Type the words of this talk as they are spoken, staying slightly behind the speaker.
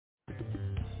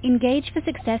Engage for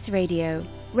Success Radio,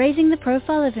 raising the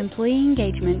profile of employee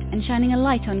engagement and shining a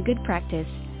light on good practice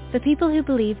for people who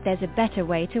believe there's a better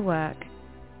way to work.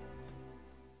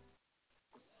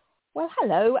 Well,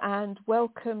 hello and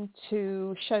welcome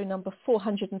to show number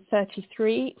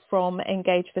 433 from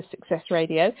Engage for Success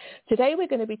Radio. Today we're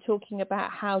going to be talking about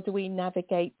how do we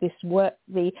navigate this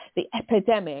the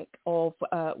epidemic of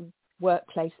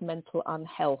workplace mental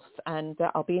unhealth, and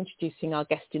I'll be introducing our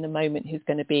guest in a moment who's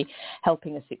going to be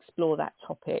helping us explore that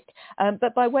topic.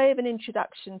 But by way of an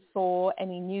introduction for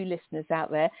any new listeners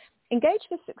out there, Engage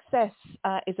for Success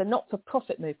is a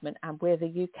not-for-profit movement, and we're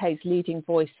the UK's leading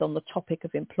voice on the topic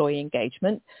of employee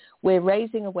engagement. We're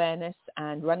raising awareness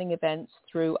and running events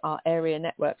through our area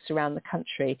networks around the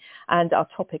country, and our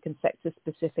topic and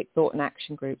sector-specific thought and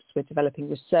action groups. We're developing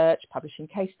research, publishing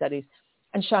case studies,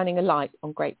 and shining a light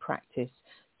on great practice.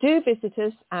 Do visit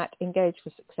us at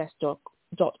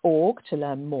engageforsuccess.org to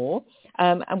learn more,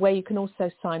 and where you can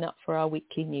also sign up for our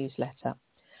weekly newsletter.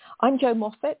 I'm Jo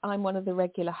Moffatt. I'm one of the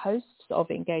regular hosts of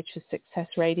Engage for Success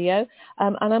Radio,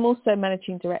 and I'm also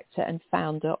managing director and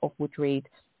founder of Woodreed.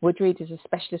 Woodreed is a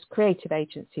specialist creative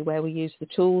agency where we use the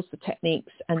tools, the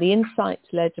techniques, and the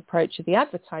insights-led approach of the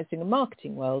advertising and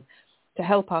marketing world to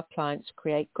help our clients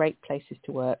create great places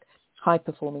to work,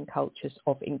 high-performing cultures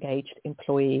of engaged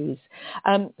employees.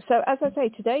 So as I say,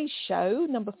 today's show,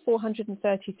 number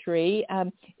 433,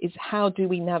 is how do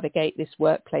we navigate this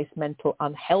workplace mental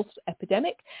unhealth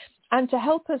epidemic? And to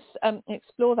help us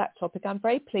explore that topic, I'm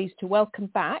very pleased to welcome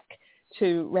back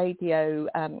to Radio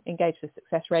Engage for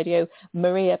Success Radio,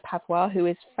 Maria Paviour, who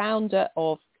is founder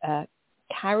of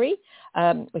Cari,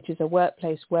 which is a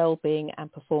workplace wellbeing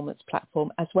and performance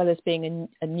platform, as well as being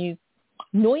a new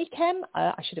NeuChem,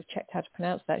 I should have checked how to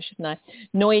pronounce that, shouldn't I?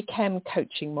 NeuChem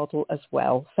Coaching Model as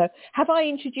well. So have I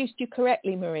introduced you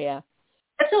correctly, Maria?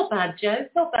 That's not bad, Jo.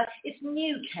 It's not bad. It's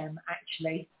NeuChem,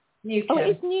 actually. NeuChem. Oh,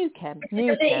 it's NeuChem.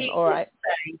 NeuChem. All right.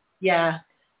 Yeah.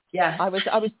 I was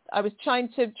trying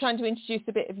to introduce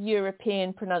a bit of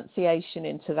European pronunciation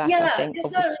into that. Yeah, I think.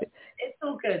 No, it's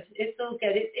all good. It's all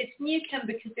good. It's NeuChem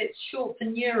because it's short for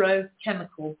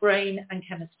neurochemical, brain and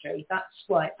chemistry. That's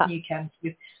why it's NeuChem.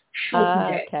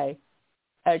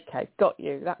 Okay, got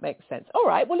you. That makes sense. All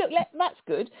right. Well, look, that's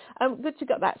good. Good to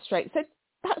get that straight. So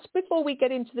perhaps before we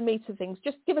get into the meat of things,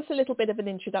 just give us a little bit of an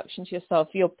introduction to yourself,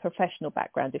 your professional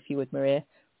background, if you would, Maria.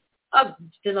 I'm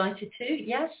delighted to,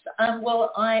 yes.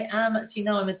 Well, I am, as you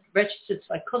know, I'm a registered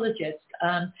psychologist,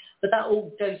 but that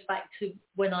all goes back to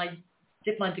when I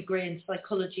did my degree in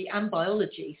psychology and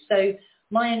biology. So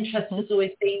my interest has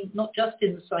always been not just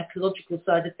in the psychological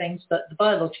side of things, but the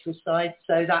biological side.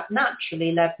 So that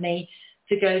naturally led me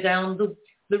to go down the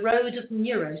road of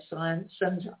neuroscience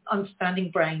and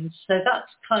understanding brains. So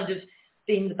that's kind of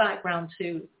been the background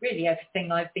to really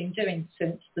everything I've been doing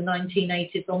since the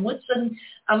 1980s onwards. And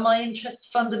my interest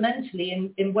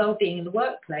fundamentally in well-being in the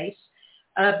workplace,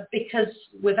 because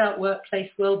without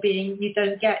workplace well-being, you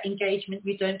don't get engagement,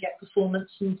 you don't get performance,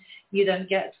 and you don't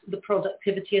get the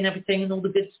productivity and everything and all the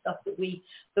good stuff that we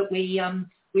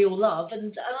all love.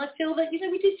 And I feel that, we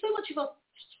do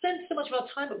spend so much of our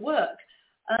time at work.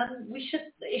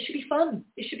 It should be fun.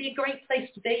 It should be a great place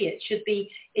to be. It should be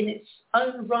in its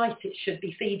own right. It should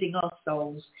be feeding our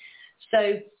souls.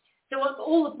 So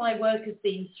all of my work has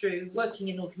been through working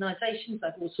in organisations.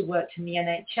 I've also worked in the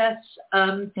NHS,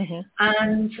 and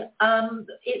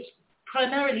it's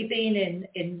primarily been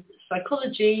in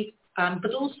psychology,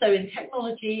 but also in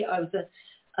technology. I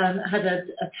had a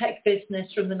tech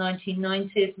business from the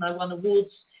 1990s, and I won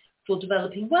awards for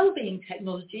developing wellbeing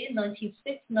technology in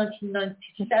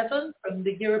 1997 from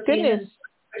the European and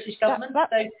British government.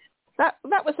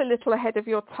 That was a little ahead of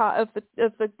your of the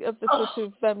sort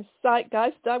of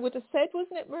zeitgeist, I would have said,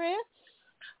 wasn't it, Maria?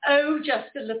 Oh,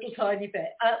 just a little tiny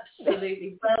bit.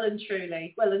 Absolutely, well and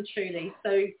truly. So,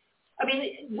 I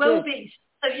mean, well-being.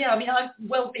 So yeah, I mean,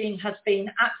 well-being has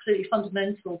been absolutely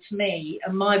fundamental to me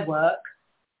and my work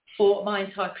for my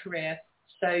entire career.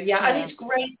 So yeah, and it's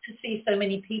great to see so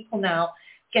many people now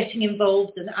getting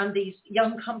involved and these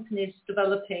young companies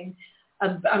developing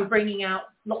and bringing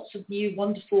out lots of new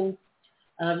wonderful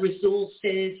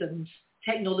resources and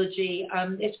technology.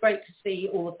 It's great to see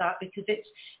all of that because it's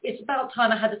about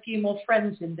time I had a few more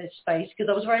friends in this space because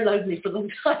I was very lonely for a long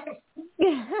time.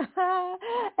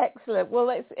 Excellent.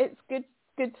 Well, it's good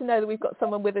to know that we've got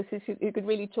someone with us who could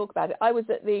really talk about it. I was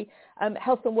at the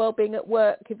Health and Wellbeing at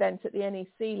Work event at the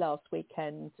NEC last week.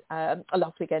 And there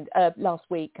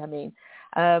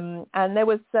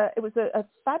was it was a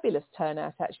fabulous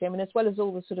turnout actually. I mean, as well as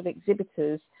all the sort of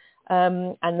exhibitors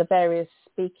and the various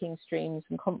speaking streams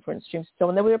and conference streams and so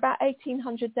on. There were about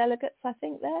 1,800 delegates, I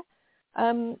think, there.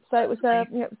 So it was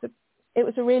it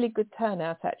was a really good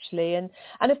turnout actually, and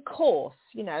of course,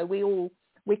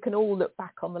 we can all look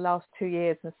back on the last 2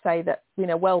 years and say that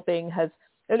wellbeing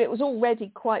and it was already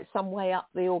quite some way up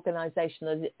the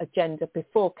organisational agenda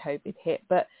before COVID hit,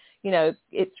 but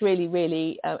it's really,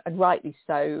 really, and rightly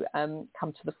so,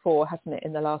 come to the fore, hasn't it,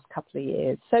 in the last couple of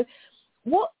years? So,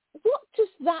 what does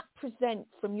that present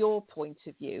from your point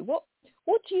of view? What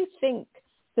do you think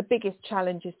the biggest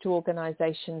challenges to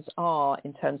organisations are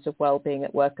in terms of wellbeing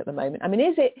at work at the moment? I mean,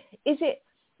 is it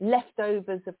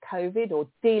leftovers of COVID or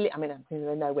dealing? I mean,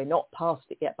 I know we're not past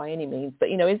it yet by any means, but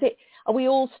are we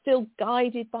all still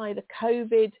guided by the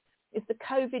COVID? Is the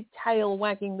COVID tail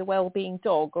wagging the wellbeing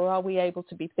dog, or are we able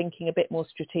to be thinking a bit more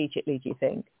strategically, do you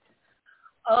think?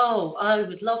 Oh, I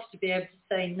would love to be able to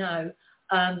say no.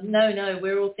 No,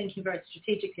 we're all thinking very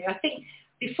strategically. I think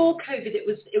before COVID, it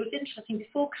was interesting.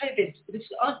 Before COVID, because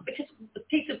of the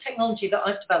piece of technology that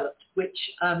I've developed, which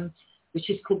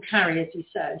is called Cari, as you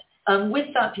said.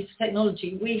 With that piece of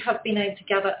technology, we have been able to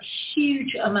gather a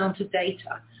huge amount of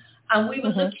data, and we were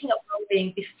looking at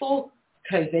wellbeing before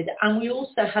COVID, and we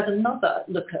also had another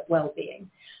look at wellbeing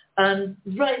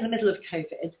right in the middle of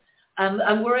COVID,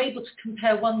 and we're able to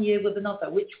compare one year with another,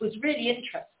 which was really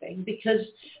interesting because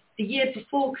the year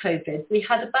before COVID, we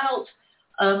had about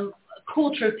a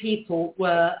quarter of people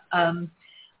were, get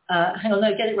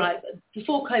it right.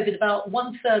 Before COVID, about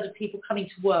 1/3 of people coming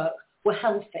to work were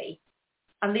healthy,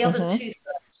 and the other 2/3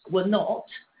 were not.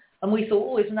 And we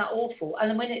thought, isn't that awful?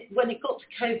 And then when it got to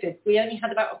COVID, we only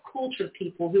had about a quarter of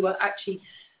people who were actually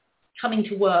coming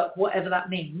to work, whatever that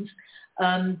means,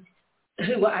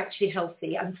 who were actually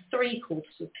healthy, and 3/4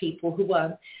 of people who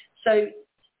weren't. So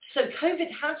COVID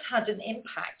has had an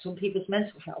impact on people's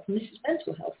mental health, and this is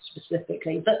mental health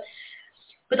specifically.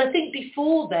 But I think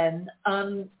before then,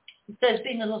 there's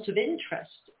been a lot of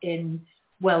interest in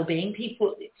well-being.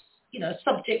 People, it's a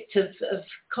subject of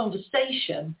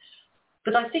conversation.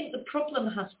 But I think the problem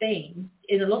has been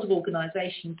in a lot of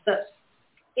organisations that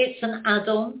it's an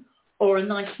add-on or a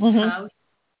nice to have,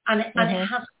 and it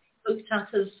has been looked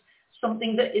at as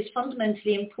something that is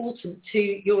fundamentally important to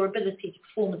your ability to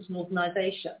perform as an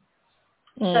organisation.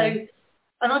 So,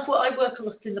 and I work a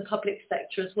lot in the public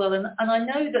sector as well, and I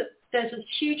know that there's a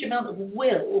huge amount of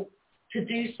will to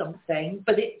do something,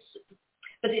 but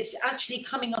it's actually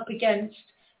coming up against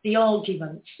the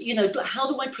argument,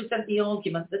 how do I present the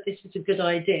argument that this is a good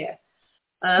idea?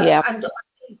 And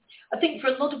I think for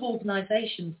a lot of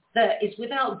organisations, there is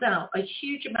without doubt a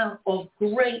huge amount of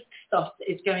great stuff that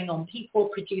is going on. People are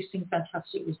producing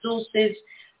fantastic resources,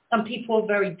 and people are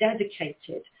very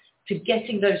dedicated to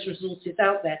getting those resources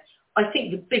out there. I think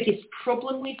the biggest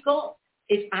problem we've got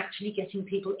is actually getting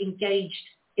people engaged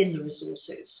in the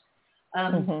resources.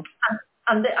 And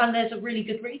there's a really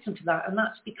good reason for that, and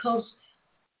that's because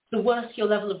the worse your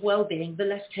level of well-being, the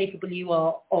less capable you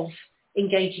are of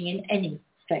engaging in anything.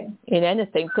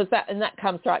 Because that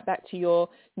comes right back to your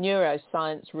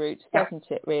neuroscience roots,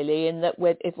 doesn't it? Really, in that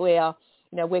if we are,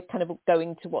 we're kind of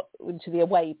going into the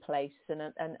away place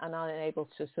and unable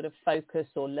to sort of focus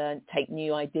or learn, take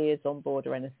new ideas on board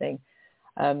or anything.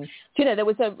 There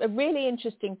was a really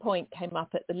interesting point came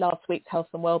up at the last week's Health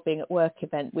and Wellbeing at Work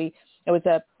event. There was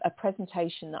a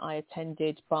presentation that I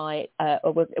attended by,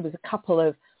 it was a couple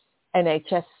of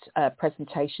NHS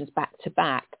presentations back to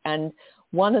back, and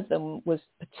one of them was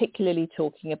particularly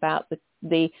talking about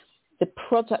the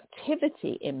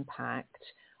productivity impact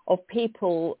of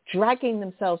people dragging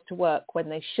themselves to work when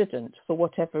they shouldn't for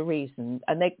whatever reason,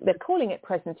 and they're calling it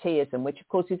presenteeism, which of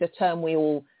course is a term we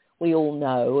all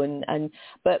know,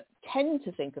 but tend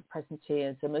to think of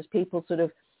presenteeism as people sort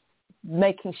of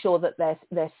making sure that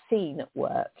they're seen at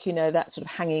work, that sort of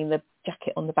hanging the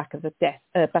jacket on the back of the desk,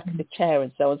 back of the chair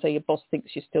and so on, so your boss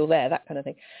thinks you're still there, that kind of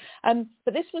thing.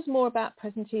 But this was more about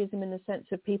presenteeism in the sense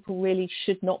of people really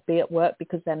should not be at work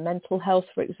because their mental health,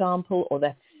 for example, or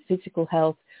their physical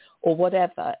health or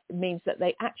whatever, means that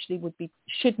they actually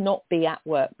should not be at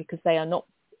work because they are not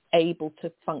able to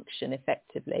function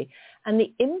effectively. And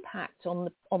the impact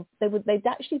they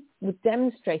actually were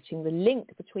demonstrating the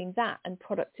link between that and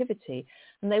productivity,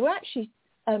 and they were actually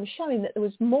showing that there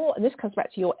was more, and this comes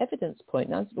back to your evidence point,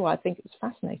 and that's why I think it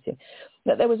was fascinating,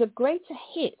 that there was a greater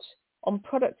hit on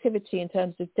productivity in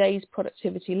terms of days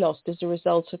productivity lost as a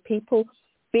result of people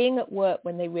being at work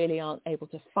when they really aren't able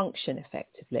to function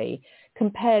effectively,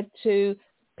 compared to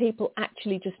people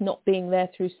actually just not being there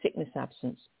through sickness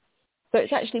absence. So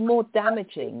it's actually more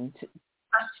damaging.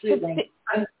 Absolutely.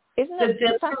 Isn't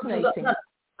that fascinating?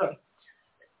 Sorry.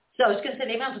 So I was going to say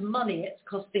the amount of money it's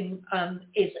costing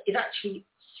is actually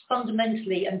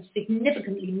fundamentally and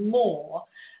significantly more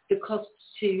the costs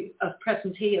of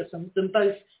presenteeism than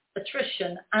both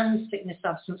attrition and sickness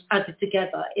absence added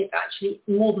together. It's actually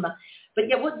more than that. But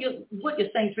yeah, what you're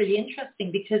saying is really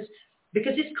interesting because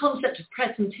this concept of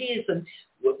presenteeism,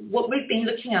 what we've been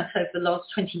looking at over the last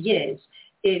 20 years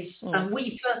is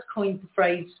we first coined the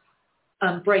phrase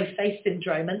brave face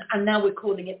syndrome, and now we're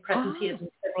calling it presenteeism as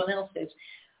everyone else is.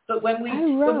 But when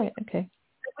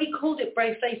we called it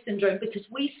brave face syndrome because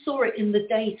we saw it in the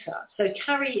data. So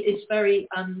Cari is very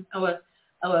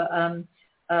our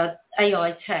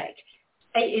AI tech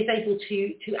is able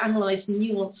to analyse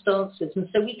nuanced answers, and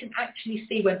so we can actually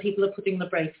see when people are putting the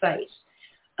brave face.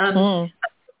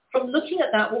 From looking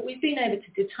at that, what we've been able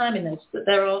to determine is that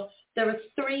there are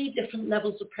 3 different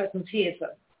levels of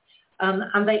presenteeism,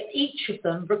 and each of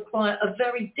them require a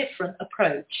very different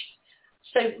approach.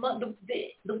 So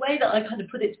the way that I kind of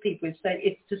put it to people is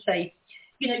to say,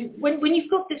 you know, when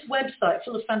you've got this website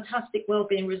full of fantastic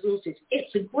wellbeing resources,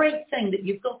 it's a great thing that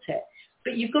you've got it,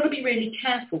 but you've got to be really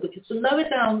careful because the lower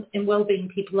down in wellbeing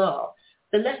people are,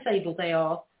 the less able they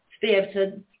are to be able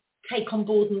to take on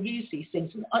board and use these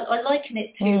things. And I liken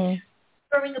it to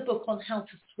throwing a book on how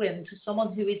to swim to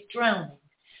someone who is drowning.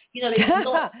 You know, it's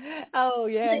not. Oh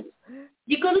yeah.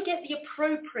 You've got to get the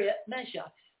appropriate measure.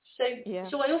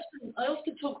 So I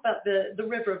often talk about the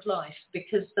river of life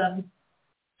because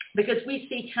we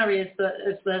see Cari as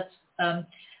the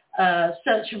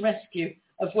search and rescue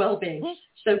of well-being.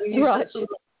 So we use that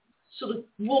sort of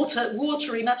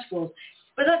watery metaphors.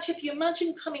 But actually, if you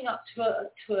imagine coming up to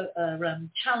a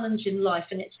challenge in life,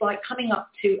 and it's like coming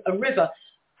up to a river,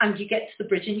 and you get to the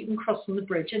bridge, and you can cross on the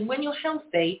bridge. And when you're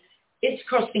healthy, it's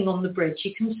crossing on the bridge.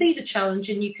 You can see the challenge,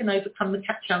 and you can overcome the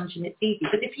challenge, and it's easy.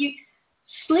 But if you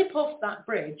slip off that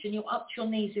bridge and you're up to your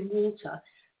knees in water,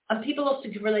 and people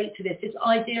often can relate to this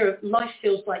idea of life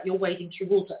feels like you're wading through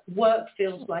water, work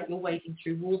feels like you're wading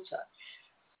through water.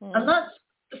 And that's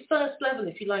the first level,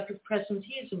 if you like, of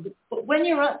presenteeism. But when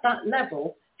you're at that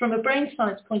level, from a brain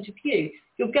science point of view,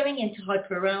 you're going into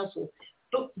hyperarousal.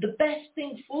 But the best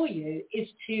thing for you is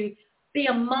to be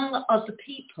among other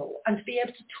people and to be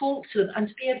able to talk to them and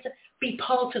to be able to be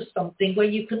part of something where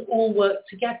you can all work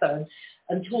together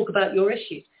and talk about your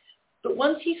issues. But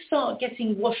once you start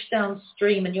getting washed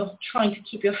downstream and you're trying to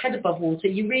keep your head above water,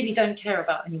 you really don't care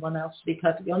about anyone else, to be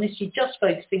perfectly honest. You're just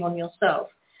focusing on yourself.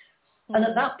 And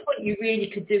at that point, you really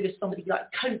could do with somebody like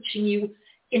coaching you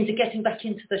into getting back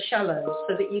into the shallows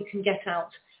so that you can get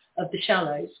out of the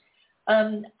shallows.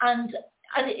 And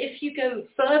if you go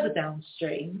further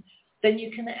downstream, then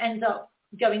you can end up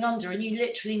going under, and you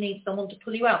literally need someone to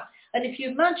pull you out. And if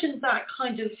you imagine that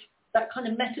kind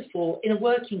of metaphor in a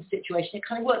working situation, it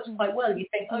kind of works quite well. You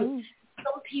think,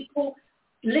 some people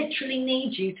literally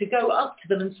need you to go up to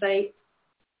them and say,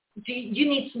 do you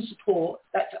need some support?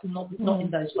 That's not in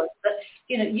those words, but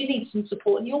you know, you need some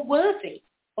support, and you're worthy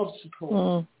of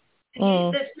support.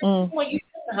 There's no why you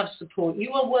shouldn't have support.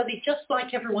 You are worthy just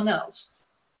like everyone else.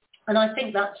 And I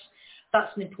think that's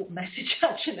an important message,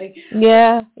 actually.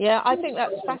 Yeah, I think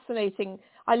that's fascinating.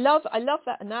 I love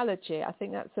that analogy. I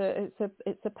think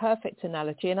it's a perfect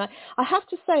analogy. And I have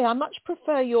to say, I much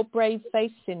prefer your brave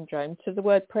face syndrome to the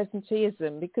word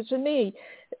presenteeism, because for me,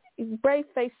 brave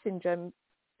face syndrome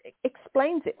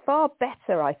explains it far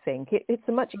better. I think it's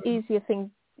a much easier thing.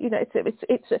 You know,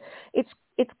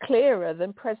 it's clearer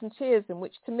than presenteeism,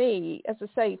 which to me, as I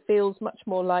say, feels much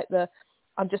more like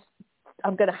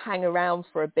I'm going to hang around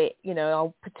for a bit. You know,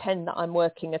 I'll pretend that I'm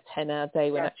working a 10-hour day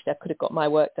when actually I could have got my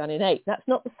work done in 8. That's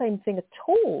not the same thing at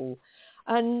all.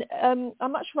 And I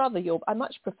much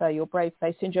prefer your brave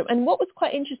face syndrome. And what was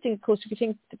quite interesting, of course, if you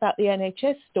think about the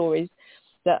NHS stories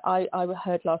that I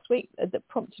heard last week that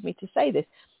prompted me to say this,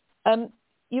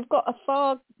 you've got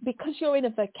because you're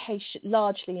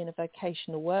largely in a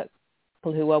vocational work,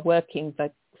 people who are working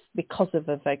because of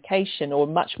a vocation or a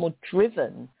much more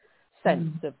driven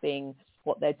sense of being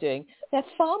what they're doing, they're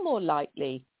far more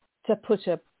likely to put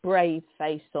a brave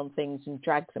face on things and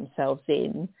drag themselves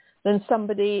in than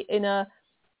somebody in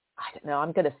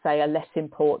I'm going to say a less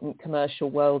important commercial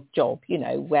world job, you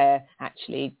know, where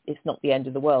actually it's not the end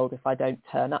of the world if I don't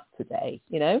turn up today,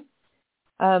 you know.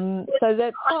 So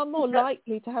they're far more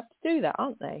likely to have to do that,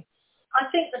 aren't they? I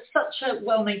think that's such a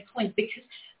well-made point, because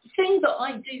the thing that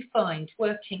I do find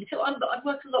working, so I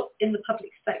work a lot in the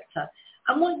public sector,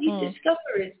 and what you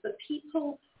discover is that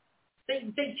people,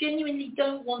 they genuinely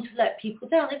don't want to let people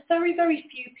down. There's very, very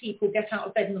few people get out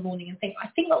of bed in the morning and think, I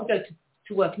think I'll go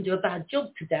to work and do a bad job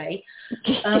today.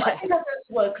 I think I'll go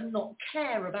to work and not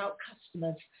care about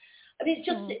customers. I mean,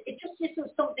 it just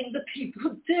isn't something that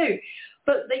people do.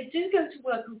 But they do go to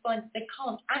work and find that they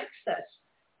can't access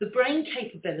the brain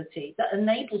capability that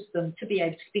enables them to be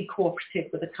able to be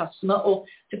cooperative with a customer, or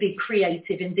to be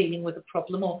creative in dealing with a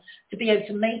problem, or to be able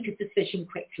to make a decision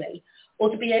quickly, or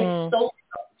to be able to solve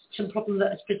some problem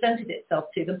that has presented itself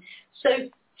to them. So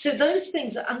those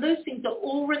things are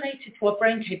all related to our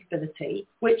brain capability,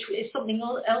 which is something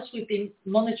else we've been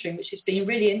monitoring, which has been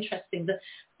really interesting, the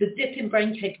dip in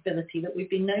brain capability that we've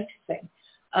been noticing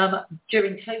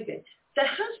during COVID. There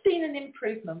has been an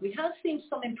improvement. We have seen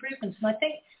some improvements, and I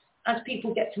think as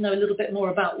people get to know a little bit more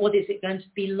about what is it going to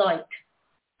be like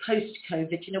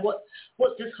post-COVID,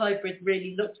 what does hybrid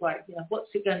really look like? What's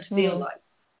it going to feel like?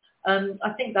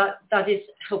 I think that is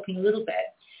helping a little bit,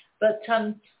 but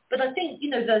I think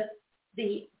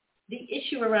the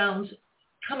issue around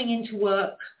coming into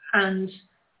work and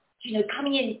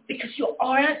coming in because you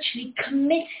are actually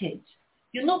committed.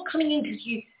 You're not coming in because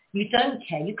you don't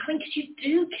care. You're coming because you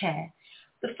do care.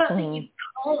 The fact that you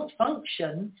can't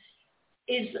function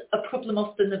is a problem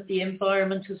often of the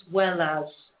environment, as well as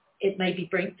it may be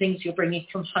things you're bringing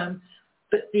from home.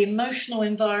 But the emotional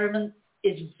environment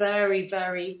is very,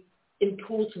 very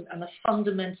important and a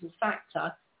fundamental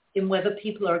factor in whether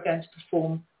people are going to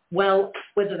perform well,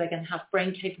 whether they're going to have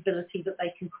brain capability that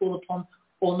they can call upon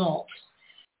or not.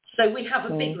 So we have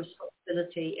a big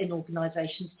responsibility in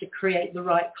organisations to create the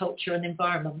right culture and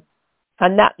environment.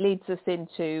 And that leads us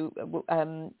into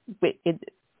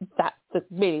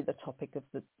really the topic of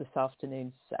this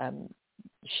afternoon's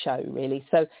show, really.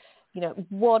 So,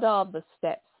 what are the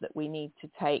steps that we need to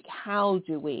take? How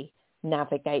do we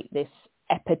navigate this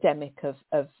epidemic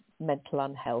of mental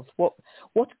unhealth? What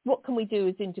can we do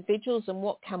as individuals, and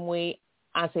what can we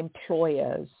as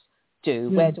employers do?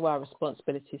 Where do our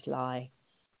responsibilities lie?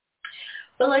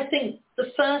 Well, I think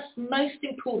the first most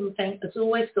important thing has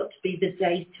always got to be the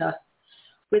data.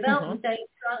 Without the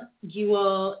data, you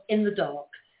are in the dark.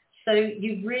 So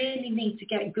you really need to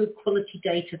get good quality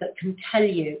data that can tell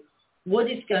you what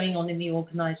is going on in the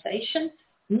organisation,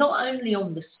 not only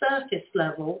on the surface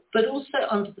level, but also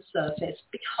under the surface,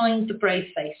 behind the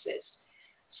brave faces.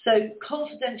 So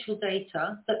confidential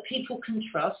data that people can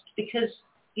trust, because,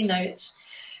 you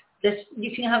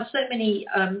can have so many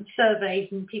surveys,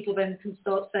 and people then can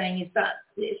start saying, is that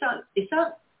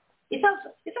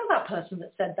that person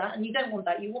that said that? And you don't want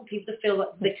that. You want people to feel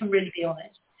that they can really be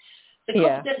honest. So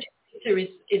confidential data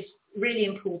is really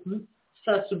important,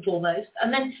 first and foremost.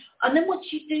 And then what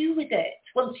do you do with it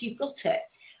once you've got it?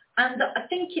 And I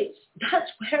think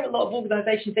that's where a lot of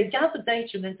organisations, they gather data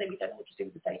and then say, we don't know what to do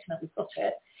with the data now we've got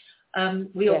it.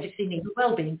 We obviously need a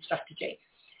wellbeing strategy.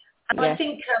 And I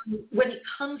think when it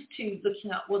comes to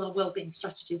looking at what our wellbeing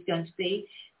strategy is going to be,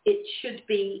 it should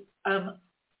be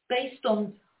based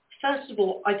on, first of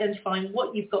all, identifying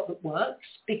what you've got that works,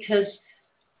 because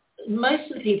most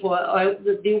of the people,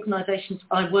 the organisations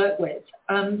I work with,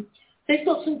 they've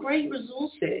got some great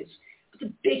resources. But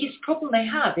the biggest problem they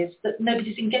have is that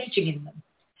nobody's engaging in them.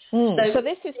 So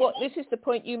this is the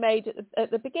point you made at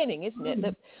the beginning, isn't it?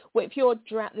 That if you're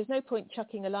there's no point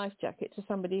chucking a life jacket to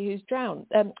somebody who's drowned.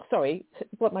 Sorry,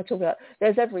 what am I talking about?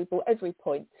 There's every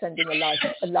point sending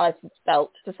a life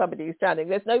belt to somebody who's drowning.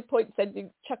 There's no point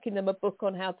chucking them a book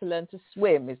on how to learn to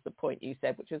swim, is the point you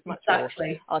said, which was much more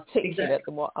articulate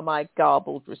than what my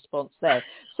garbled response there.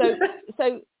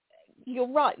 So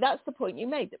you're right. That's the point you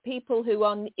made, that people who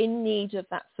are in need of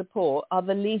that support are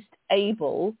the least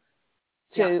able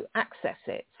to access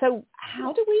it. So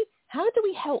how do we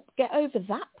help get over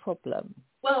that problem?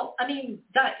 Well, I mean,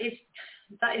 that is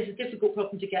a difficult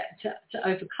problem to get to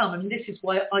overcome. I mean, this is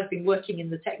why I've been working in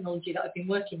the technology that I've been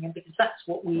working in, because that's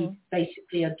what we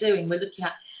basically are doing. We're looking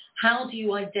at how do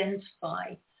you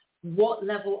identify what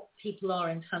level people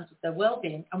are in terms of their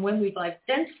well-being, and when we've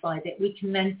identified it, we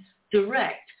can then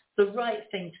direct the right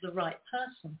thing to the right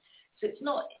person. So it's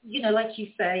not, like you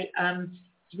say,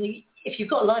 if you've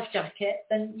got a life jacket,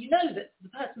 then you know that the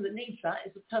person that needs that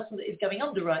is the person that is going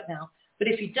under right now. But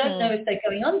if you don't know if they're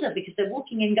going under because they're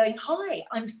walking in going, hi,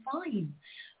 I'm fine,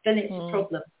 then it's a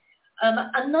problem.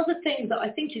 Another thing that I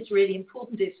think is really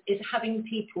important is having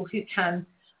people who can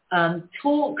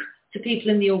talk to people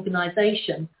in the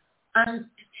organisation, and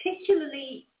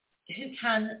particularly who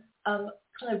can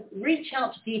kind of reach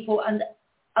out to people and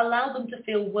allow them to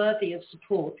feel worthy of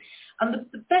support. And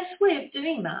the best way of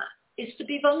doing that is to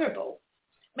be vulnerable.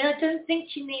 I mean, I don't think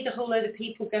you need a whole load of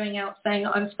people going out saying,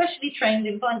 I'm specially trained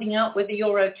in finding out whether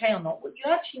you're okay or not. What you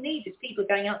actually need is people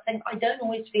going out saying, I don't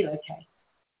always feel okay.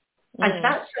 And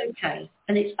that's okay.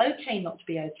 And it's okay not to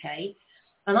be okay.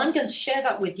 And I'm going to share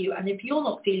that with you. And if you're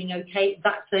not feeling okay,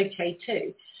 that's okay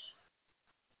too.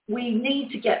 We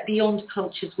need to get beyond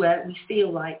cultures where we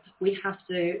feel like we have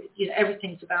to,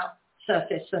 everything's about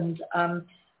surface and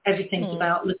everything's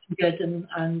about looking good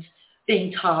and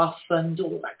being tough and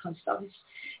all that kind of stuff.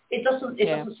 It doesn't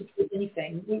support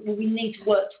anything. We need to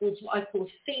work towards what I call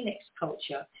Phoenix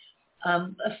culture.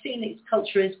 A Phoenix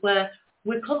culture is where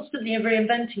we're constantly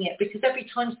reinventing it, because every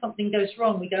time something goes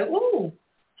wrong, we go, oh,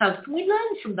 how can we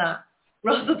learn from that?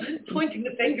 Rather than pointing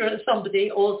the finger at somebody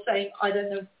or saying, I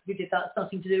don't know who did that, it's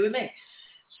nothing to do with me.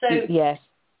 So, yes.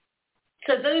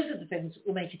 So those are the things that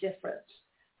will make a difference.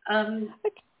 And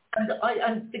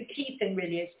the key thing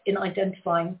really is in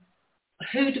identifying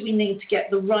who do we need to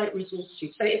get the right resource to.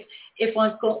 So if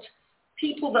I've got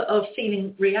people that are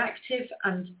feeling reactive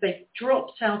and they've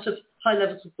dropped out of high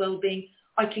levels of well-being,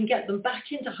 I can get them back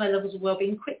into high levels of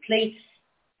well-being quickly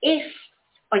if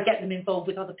I get them involved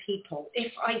with other people.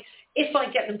 If I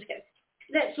get them together,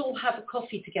 let's all have a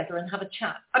coffee together and have a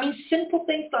chat. I mean, simple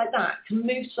things like that can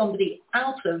move somebody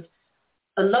out of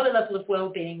a lower level of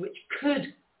well-being, which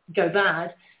could go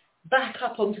bad, back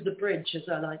up onto the bridge, as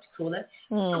I like to call it.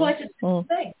 Quite a simple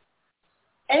thing.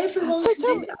 Everyone can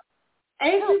do that.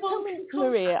 Everyone can.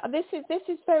 Maria, this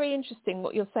is very interesting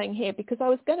what you're saying here, because I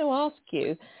was going to ask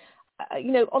you.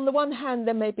 On the one hand,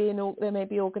 there may be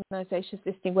organisations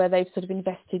listening where they've sort of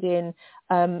invested in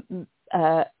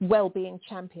well-being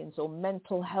champions or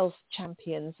mental health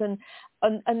champions, and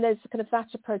there's kind of that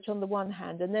approach on the one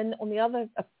hand, and then on the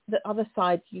other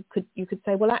side, you could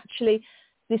say, well, actually,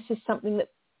 this is something that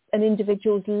an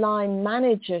individual's line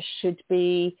manager should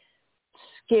be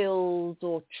skilled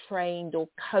or trained or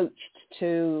coached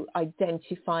to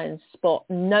identify and spot,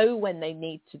 know when they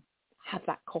need to have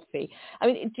that coffee. I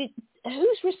mean,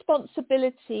 whose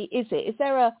responsibility is it?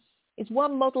 Is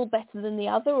one model better than the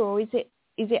other, or is it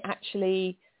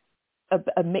actually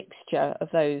a mixture of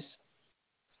those?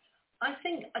 I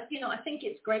think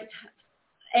it's great to have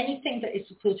anything that is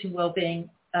supporting well-being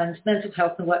and mental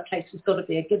health in the workplace has got to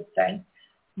be a good thing.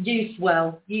 Used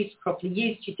well, used properly,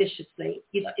 used judiciously,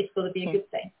 it's got to be a good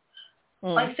thing.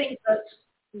 I think that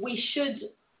we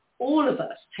should, all of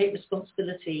us, take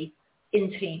responsibility in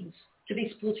teams to be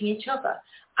supporting each other.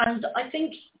 And I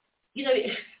think,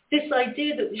 this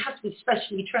idea that we have to be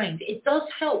specially trained, it does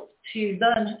help to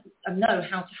learn and know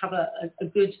how to have a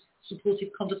good supportive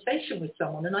conversation with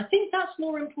someone. And I think that's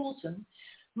more important,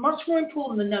 much more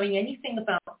important than knowing anything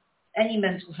about any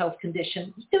mental health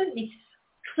condition. You don't need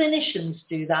clinicians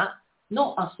do that,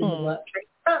 not us in the workplace.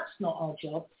 That's not our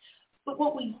job. But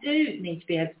what we do need to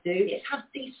be able to do is have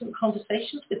decent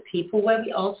conversations with people where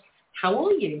we ask, how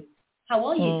are you? How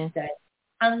are you today?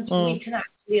 And we can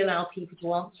actually allow people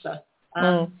to answer.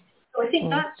 So I think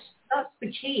that's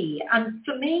the key. And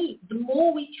for me, the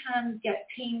more we can get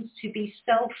teams to be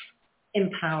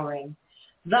self-empowering,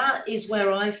 that is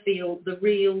where I feel the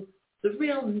real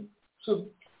sort of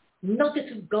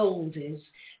nugget of gold is.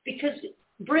 Because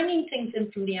bringing things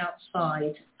in from the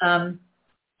outside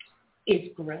is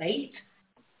great.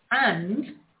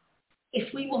 And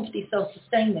if we want to be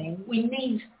self-sustaining, we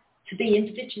need to be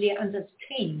individually and as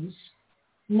teams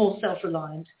more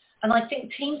self-reliant. And I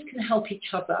think teams can help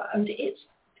each other. And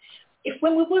if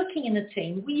when we're working in a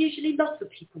team, we usually love the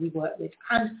people we work with,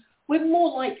 and we're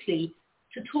more likely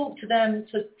to talk to them,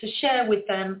 to share with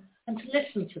them, and to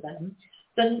listen to them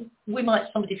than we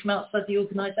might somebody from outside the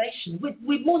organisation.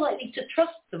 We're more likely to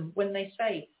trust them when they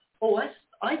say, oh,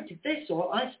 I did this,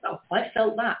 or I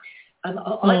felt that,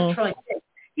 I've tried this.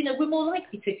 We're more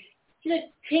likely to.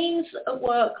 Teams at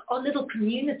work are little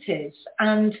communities,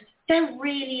 and they're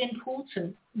really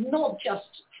important, not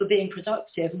just for being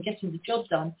productive and getting the job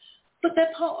done, but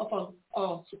they're part of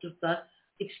our sort of the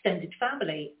extended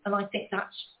family. And I think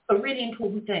that's a really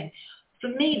important thing. For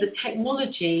me, the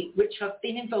technology, which I've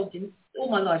been involved in all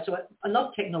my life, so I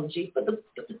love technology, but the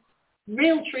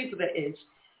real truth of it is,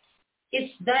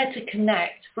 it's there to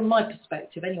connect, from my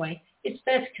perspective anyway, it's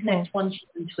there to connect one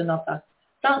human to another.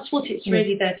 That's what it's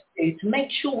really there to do, to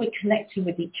make sure we're connecting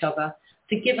with each other,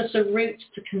 to give us a route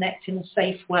to connect in a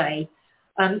safe way.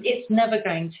 It's never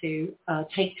going to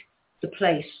take the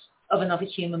place of another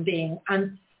human being.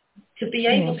 And to be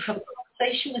able to have a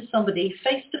conversation with somebody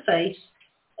face-to-face,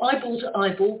 eyeball to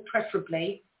eyeball,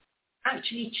 preferably,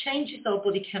 actually changes our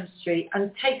body chemistry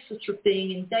and takes us from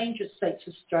being in dangerous states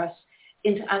of stress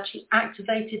into actually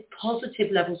activated,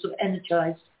 positive levels of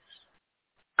energized.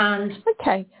 And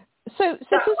So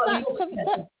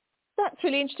that's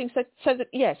really interesting. So that,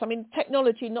 yes, I mean,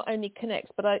 technology not only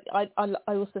connects, but I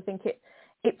also think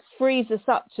it frees us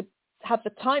up to have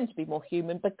the time to be more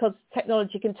human, because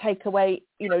technology can take away,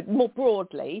 more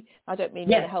broadly, I don't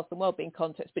mean in a health and wellbeing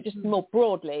context, but just more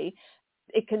broadly,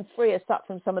 it can free us up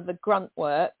from some of the grunt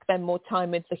work, then more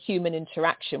time with the human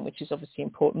interaction, which is obviously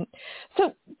important.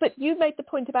 So, but you made the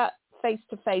point about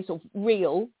face-to-face or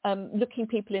real, looking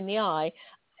people in the eye,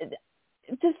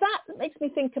 makes me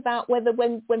think about whether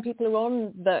when people are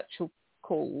on virtual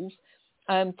calls,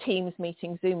 Teams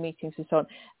meetings, Zoom meetings and so on,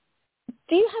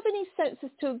 do you have any sense as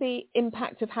to the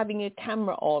impact of having a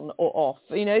camera on or off?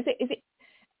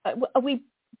 Are we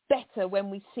better when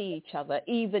we see each other,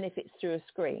 even if it's through a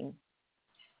screen?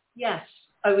 Yes,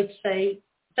 I would say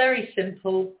very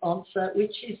simple answer,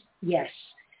 which is yes.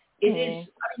 It is.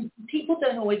 I mean, people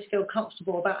don't always feel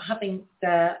comfortable about having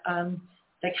their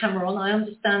camera on. I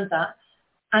understand that.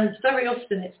 And very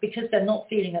often it's because they're not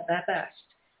feeling at their best.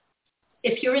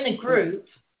 If you're in a group,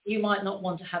 you might not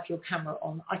want to have your camera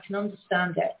on. I can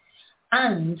understand it.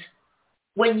 And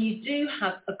when you do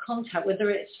have a contact, whether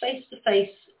it's face-to-face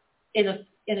in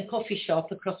a coffee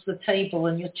shop across the table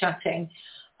and you're chatting,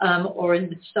 or in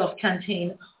the staff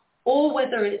canteen, or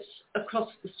whether it's across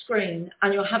the screen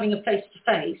and you're having a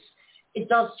face-to-face, it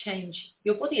does change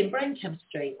your body and brain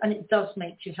chemistry, and it does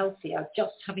make you healthier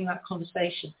just having that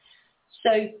conversation.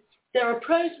 So there are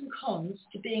pros and cons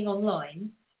to being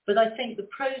online, but I think the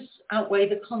pros outweigh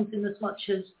the cons in as much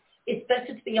as it's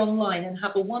better to be online and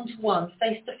have a one-to-one,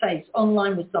 face-to-face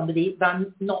online with somebody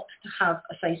than not to have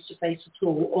a face-to-face at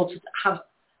all, or to have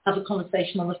a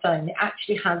conversation on the phone. It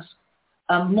actually has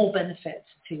more benefits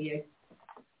to you.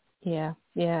 Yeah.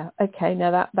 Okay.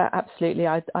 No, that absolutely.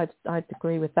 I'd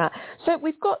agree with that. So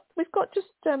we've got just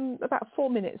about 4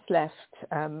 minutes left,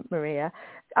 Maria.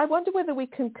 I wonder whether we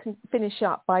can finish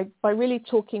up by really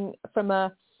talking from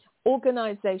a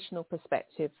organisational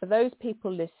perspective for those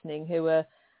people listening who are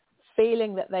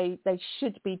feeling that they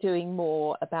should be doing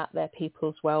more about their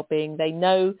people's well-being. They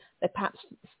know they perhaps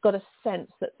got a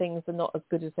sense that things are not as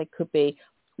good as they could be.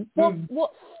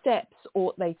 What steps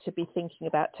ought they to be thinking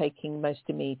about taking most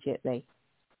immediately?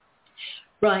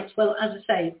 Right. Well, as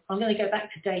I say, I'm going to go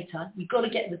back to data. You've got to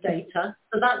get the data.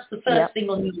 So that's the first thing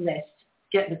on your list,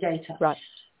 get the data. Right.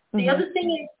 The other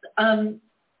thing is,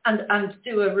 and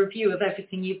do a review of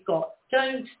everything you've got.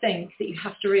 Don't think that you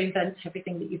have to reinvent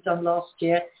everything that you've done last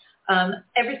year.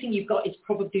 Everything you've got is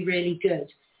probably really good.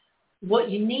 What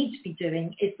you need to be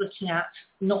doing is looking at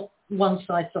not one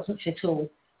size doesn't fit all.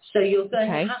 So you're going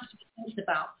to have to be thinking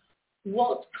about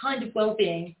what kind of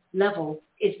well-being level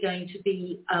is going to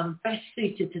be best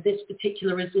suited to this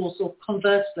particular resource, or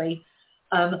conversely,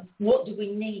 what do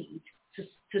we need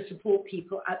to support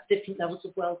people at different levels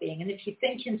of well-being. And if you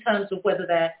think in terms of whether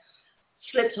they're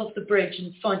slipped off the bridge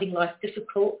and finding life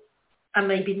difficult and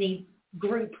maybe need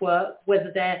group work, whether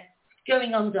they're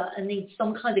going under and need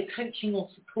some kind of coaching or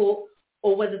support,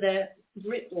 or whether they're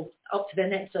up to their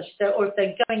necks, or if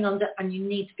they're going under and you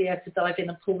need to be able to dive in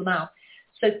and pull them out.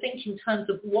 So think in terms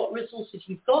of what resources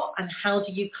you've got and how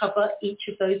do you cover each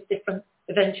of those different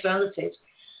eventualities.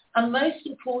 And most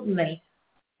importantly,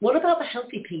 what about the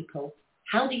healthy people?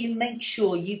 How do you make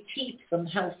sure you keep them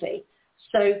healthy?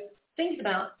 So think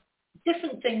about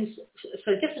different things,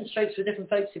 so different strokes for different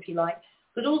folks, if you like,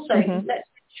 but also let's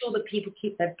make sure that people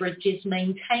keep their bridges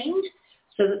maintained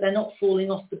so that they're not falling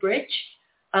off the bridge.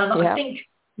 I think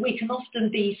we can often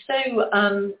be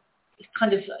so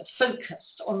kind of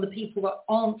focused on the people that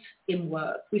aren't in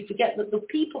work. We forget that the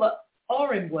people that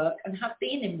are in work and have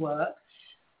been in work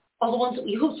are the ones that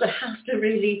we also have to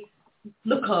really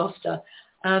look after.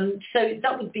 So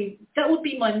that would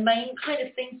be my main kind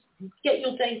of thing. Get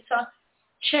your data,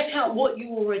 check out what you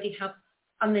already have,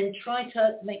 and then try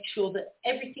to make sure that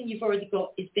everything you've already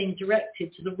got is being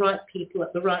directed to the right people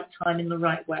at the right time in the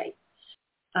right way.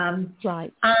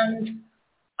 Right. And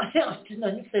I don't know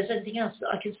if there's anything else that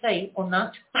I can say on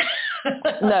that.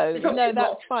 No,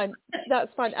 that's fine.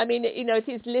 That's fine. I mean, it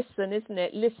is listen, isn't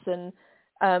it? Listen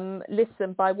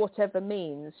by whatever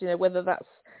means, whether that's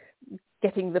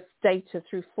getting the data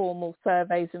through formal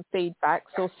surveys and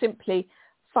feedbacks, or simply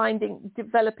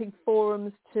developing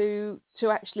forums to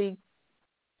actually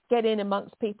get in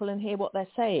amongst people and hear what they're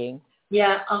saying.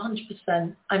 Yeah,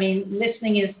 100%. I mean,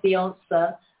 listening is the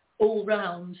answer all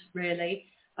round, really.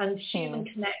 And human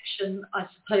connection, I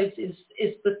suppose, is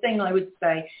the thing I would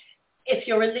say. If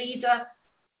you're a leader,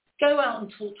 go out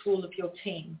and talk to all of your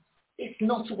team. It's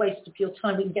not a waste of your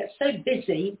time. We can get so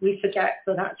busy, we forget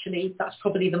that actually that's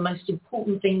probably the most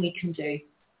important thing we can do.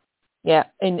 Yeah,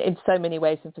 in so many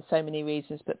ways and for so many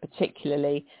reasons, but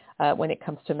particularly when it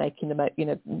comes to making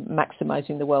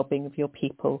maximising the well-being of your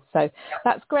people. So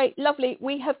that's great, lovely.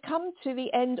 We have come to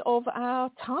the end of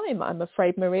our time, I'm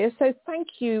afraid, Maria. So thank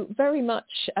you very much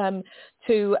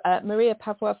to Maria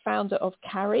Paviour, founder of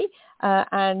Cari,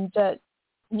 and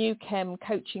NeuChem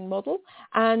Coaching Model.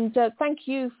 And thank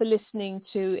you for listening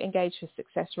to Engage for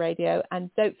Success Radio. And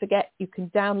don't forget, you can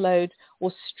download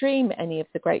or stream any of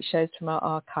the great shows from our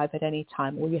archive at any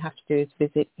time. All you have to do is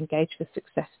visit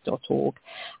engageforsuccess.org.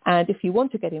 And if you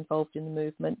want to get involved in the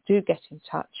movement, do get in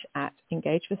touch at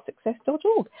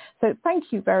engageforsuccess.org. So thank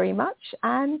you very much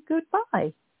and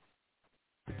goodbye.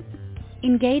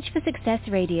 Engage for Success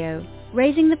Radio,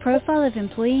 raising the profile of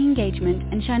employee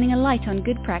engagement and shining a light on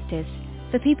good practice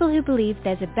for people who believe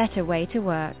there's a better way to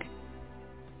work.